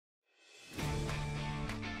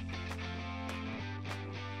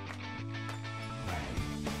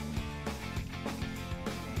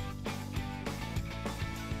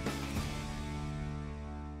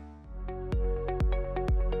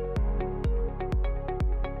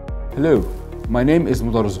Hello, my name is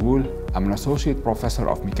Mudar Zwoul. I'm an Associate Professor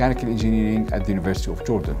of Mechanical Engineering at the University of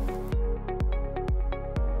Jordan.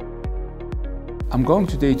 I'm going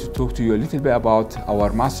today to talk to you a little bit about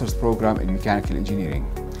our master's program in Mechanical Engineering.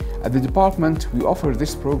 At the department, we offer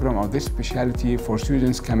this program or this specialty for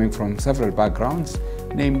students coming from several backgrounds,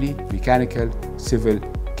 namely mechanical, civil,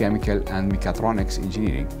 chemical, and mechatronics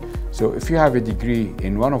engineering. So if you have a degree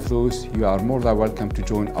in one of those, you are more than welcome to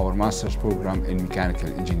join our master's program in mechanical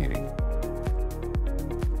engineering.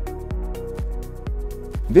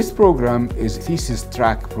 This program is a thesis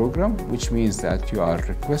track program, which means that you are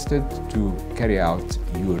requested to carry out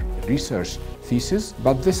your research thesis,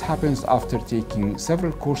 but this happens after taking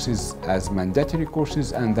several courses as mandatory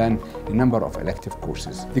courses and then a number of elective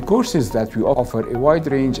courses. The courses that we offer a wide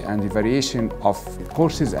range and a variation of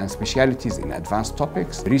courses and specialties in advanced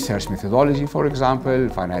topics, research methodology, for example,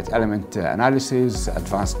 finite element analysis,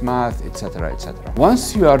 advanced math, etc., etc.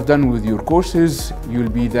 Once you are done with your courses, you'll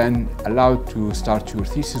be then allowed to start your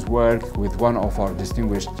thesis work with one of our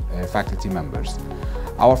distinguished faculty members.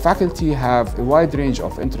 Our faculty have a wide range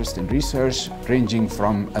of interest in research, ranging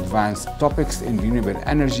from advanced topics in renewable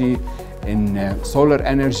energy, in solar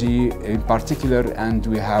energy in particular, and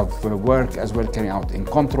we have work as well carrying out in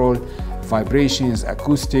control, vibrations,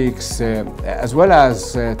 acoustics, as well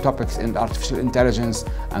as topics in artificial intelligence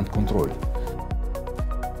and control.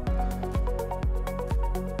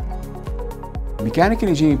 Mechanical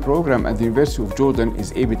engineering program at the University of Jordan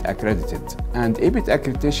is ABET accredited, and ABET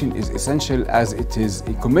accreditation is essential as it is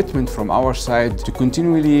a commitment from our side to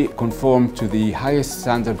continually conform to the highest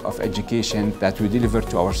standard of education that we deliver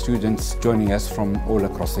to our students joining us from all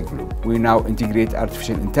across the globe. We now integrate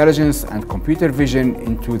artificial intelligence and computer vision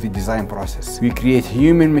into the design process. We create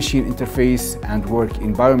human-machine interface and work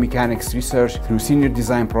in biomechanics research through senior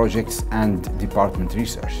design projects and department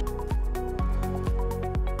research.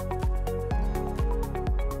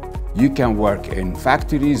 You can work in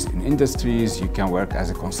factories, in industries, you can work as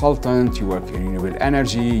a consultant, you work in renewable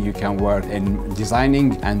energy, you can work in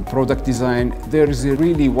designing and product design. There is a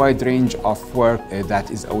really wide range of work that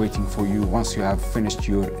is awaiting for you once you have finished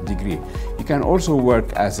your degree. You can also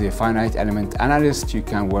work as a finite element analyst, you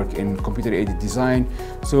can work in computer-aided design.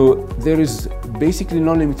 So there is basically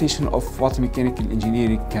no limitation of what mechanical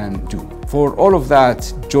engineering can do. For all of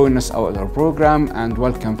that, join us at our program and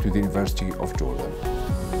welcome to the University of Jordan.